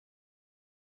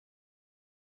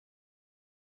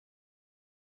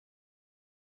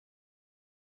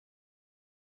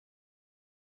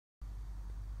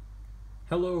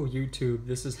Hello YouTube,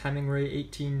 this is Hemingray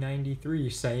 1893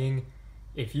 saying,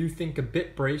 if you think a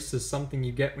bit brace is something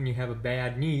you get when you have a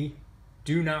bad knee,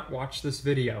 do not watch this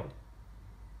video.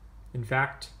 In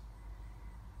fact,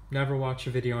 never watch a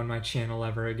video on my channel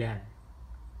ever again.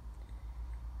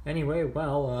 Anyway,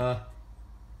 well,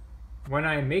 when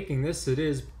I am making this, it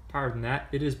is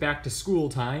back to school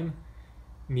time,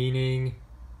 meaning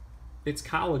it's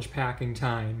college packing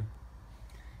time.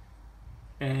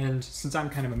 And since I'm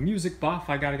kind of a music buff,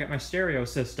 I gotta get my stereo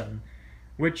system,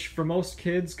 which for most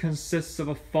kids consists of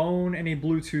a phone and a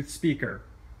Bluetooth speaker.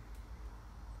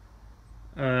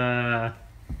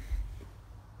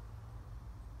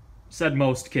 Said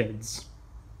most kids.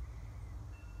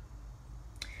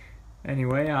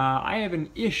 Anyway, I have an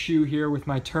issue here with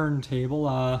my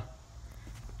turntable.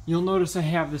 You'll notice I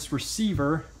have this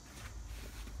receiver.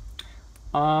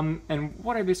 And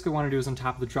what I basically want to do is on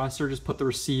top of the dresser, just put the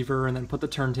receiver and then put the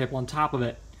turntable on top of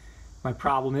it. My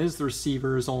problem is the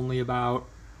receiver is only about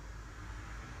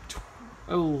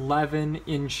 11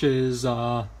 inches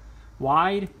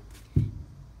wide,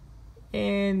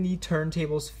 and the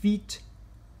turntable's feet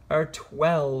are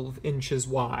 12 inches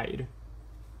wide.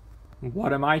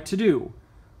 What am I to do?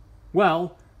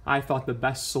 Well, I thought the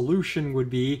best solution would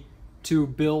be to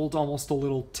build almost a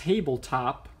little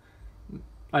tabletop.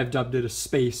 I've dubbed it a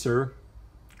spacer,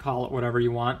 call it whatever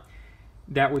you want,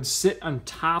 that would sit on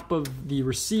top of the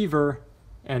receiver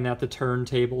and that the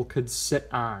turntable could sit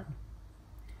on.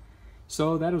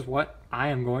 So that is what I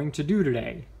am going to do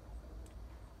today.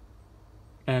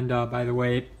 And by the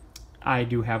way, I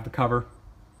do have the cover,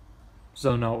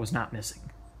 so no, it was not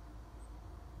missing.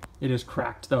 It is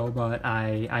cracked though, but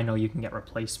I know you can get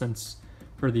replacements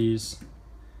for these,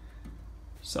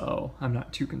 so I'm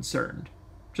not too concerned.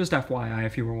 Just FYI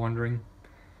if you were wondering.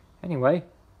 Anyway,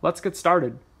 let's get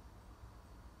started.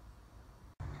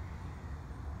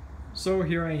 So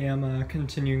here I am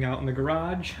continuing out in the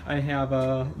garage. I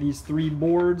have these 3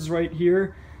 boards right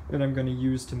here that I'm going to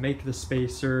use to make the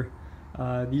spacer.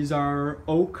 These are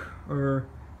oak, or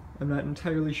I'm not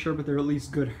entirely sure, but they're at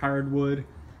least good hardwood.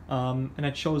 And I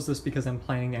chose this because I'm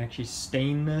planning to actually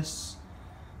stain this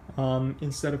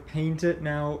instead of paint it.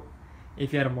 Now,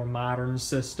 if you had a more modern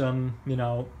system, you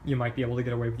know, you might be able to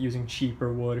get away with using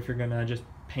cheaper wood if you're gonna just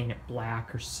paint it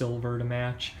black or silver to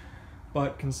match.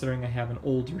 But considering I have an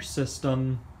older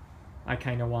system, I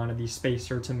kind of wanted the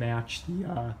spacer to match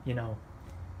the, you know,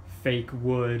 fake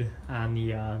wood on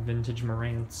the vintage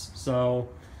Marantz. So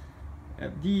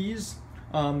these,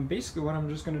 basically what I'm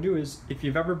just gonna do is, if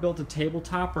you've ever built a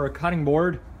tabletop or a cutting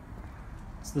board,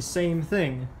 it's the same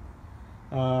thing.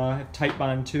 Tight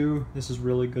Bond 2, this is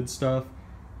really good stuff.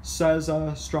 Says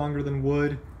stronger than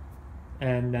wood,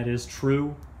 and that is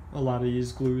true. A lot of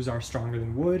these glues are stronger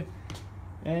than wood.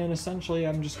 And essentially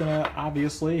I'm just gonna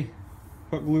obviously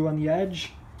put glue on the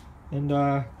edge and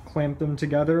clamp them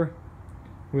together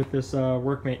with this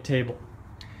workmate table.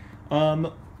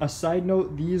 A side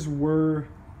note, these were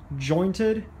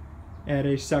jointed at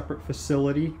a separate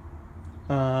facility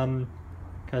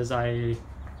because I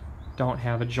don't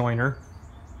have a joiner.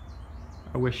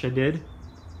 I wish I did,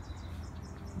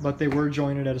 but they were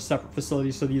jointed at a separate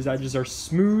facility, so these edges are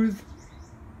smooth.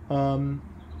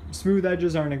 Smooth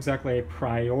edges aren't exactly a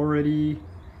priority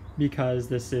because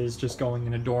this is just going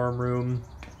in a dorm room.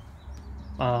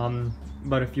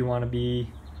 But if you want to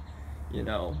be, you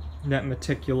know, that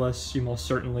meticulous, you most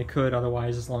certainly could.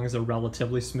 Otherwise, as long as they're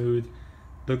relatively smooth,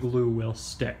 the glue will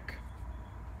stick.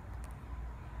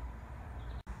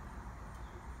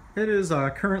 It is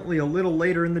currently a little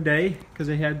later in the day because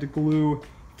I had to glue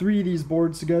 3 of these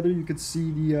boards together. You could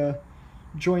see the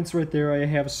joints right there. I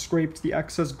have scraped the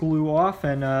excess glue off,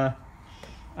 and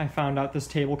I found out this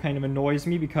table kind of annoys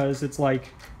me because it's like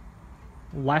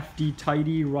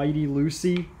lefty-tighty,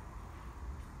 righty-loosey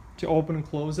to open and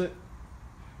close it,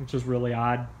 which is really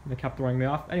odd. It kept throwing me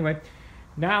off. Anyway,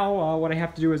 now what I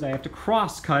have to do is I have to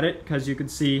cross-cut it because you can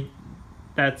see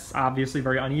that's obviously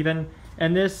very uneven.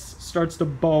 And this starts to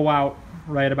bow out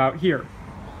right about here.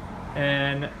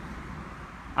 And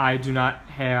I do not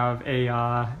have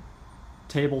a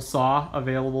table saw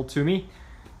available to me,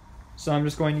 so I'm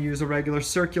just going to use a regular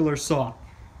circular saw.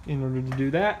 In order to do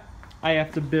that, I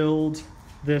have to build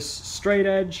this straight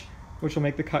edge, which will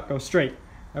make the cut go straight.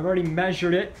 I've already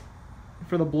measured it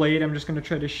for the blade. I'm just going to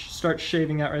try to start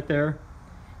shaving that right there,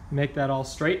 make that all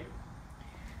straight.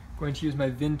 I'm going to use my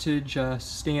vintage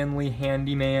Stanley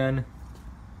Handyman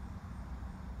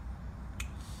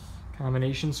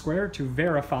combination square to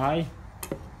verify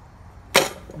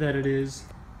that it is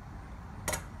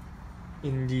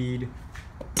indeed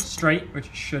straight, which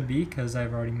it should be because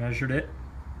I've already measured it.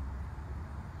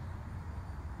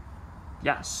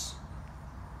 Yes.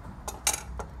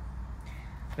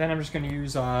 Then I'm just going to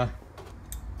use my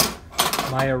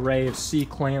array of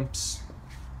C-clamps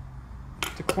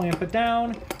to clamp it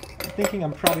down. I'm thinking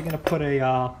I'm probably going to put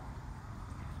a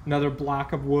another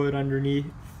block of wood underneath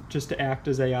just to act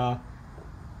as a, yeah,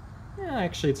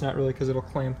 actually it's not really because it'll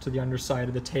clamp to the underside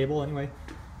of the table. Anyway,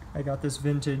 I got this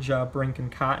vintage Brink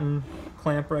and Cotton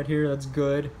clamp right here, that's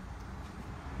good.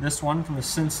 This one from the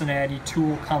Cincinnati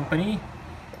Tool Company.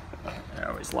 I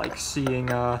always like seeing,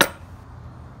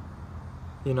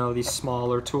 you know, these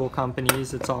smaller tool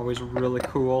companies. It's always really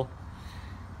cool.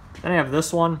 Then I have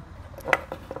this one.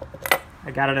 I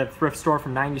got it at a thrift store for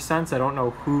 90 cents. I don't know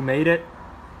who made it,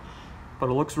 but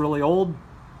it looks really old.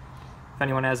 If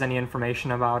anyone has any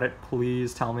information about it,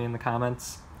 please tell me in the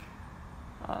comments.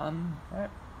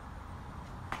 Alright.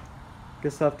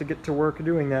 Guess I'll have to get to work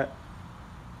doing that.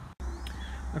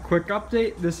 A quick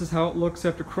update, this is how it looks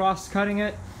after cross-cutting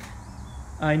it.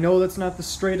 I know that's not the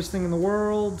straightest thing in the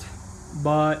world,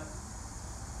 but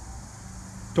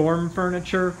dorm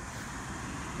furniture.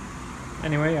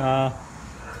 Anyway,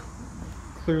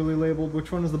 clearly labeled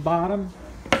which one is the bottom,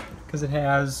 because it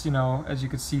has, you know, as you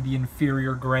can see, the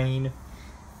inferior grain.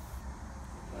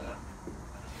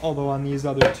 Although on these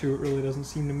other two it really doesn't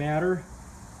seem to matter.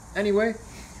 Anyway,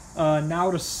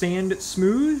 now to sand it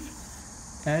smooth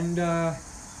and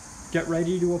get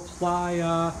ready to apply,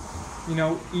 you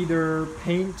know, either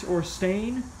paint or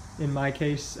stain. In my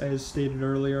case, as stated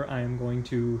earlier, I am going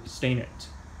to stain it.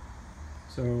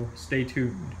 So stay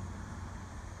tuned.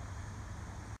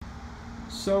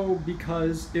 So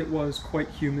because it was quite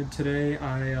humid today,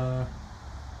 I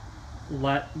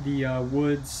let the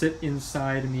wood sit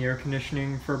inside in the air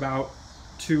conditioning for about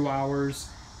 2 hours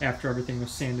after everything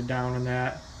was sanded down and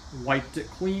that. Wiped it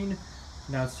clean.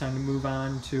 Now it's time to move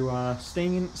on to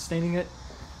staining it.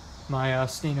 My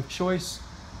stain of choice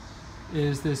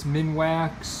is this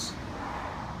Minwax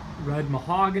red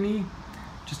mahogany,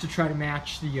 just to try to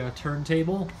match the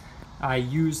turntable. I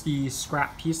used the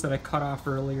scrap piece that I cut off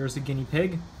earlier as a guinea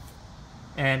pig,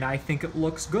 and I think it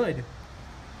looks good.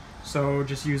 So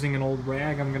just using an old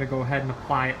rag, I'm going to go ahead and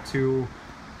apply it to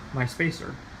my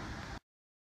spacer.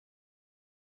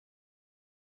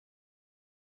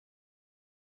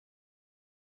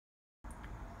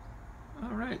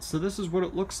 Alright, so this is what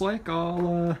it looks like,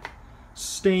 all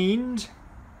stained.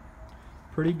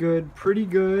 Pretty good, pretty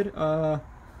good.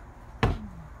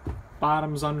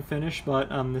 Bottom's unfinished, but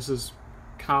this is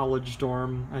college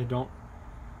dorm. I don't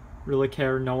really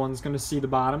care, no one's gonna see the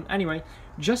bottom. Anyway,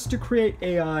 just to create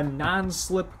a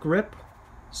non-slip grip,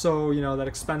 so you know that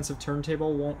expensive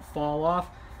turntable won't fall off,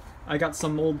 I got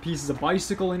some old pieces of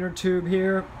bicycle inner tube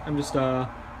here. I'm just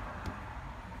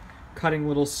cutting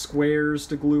little squares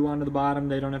to glue onto the bottom.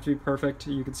 They don't have to be perfect.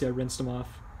 You can see I rinsed them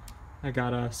off. I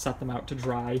gotta set them out to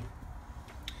dry.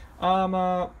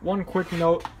 One quick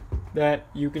note that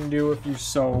you can do if you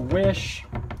so wish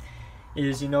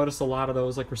is you notice a lot of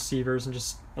those like receivers and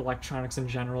just electronics in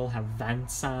general have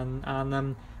vents on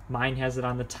them. Mine has it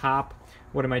on the top.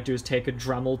 What I might do is take a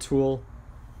Dremel tool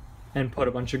and put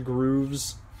a bunch of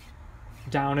grooves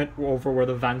down it over where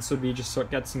the vents would be, just so it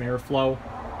gets some airflow.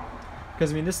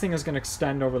 Because I mean, this thing is going to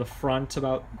extend over the front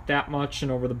about that much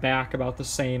and over the back about the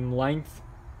same length.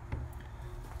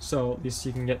 So at least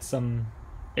you can get some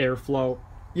airflow.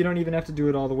 You don't even have to do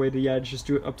it all the way to the edge, just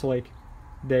do it up to like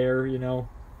there, you know.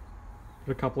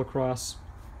 Put a couple across.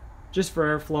 Just for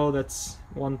airflow, that's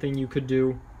one thing you could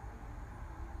do.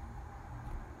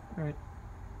 Alright.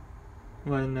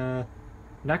 Then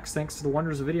next, thanks to the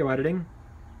wonders of video editing,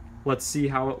 let's see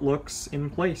how it looks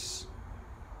in place.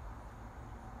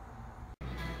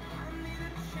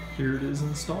 Here it is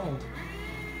installed.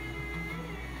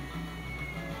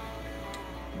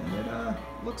 And it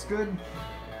looks good.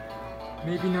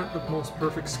 Maybe not the most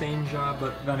perfect stain job,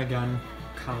 but then again,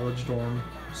 college dorm,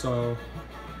 so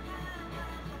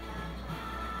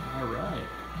alright.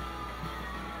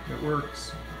 It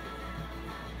works.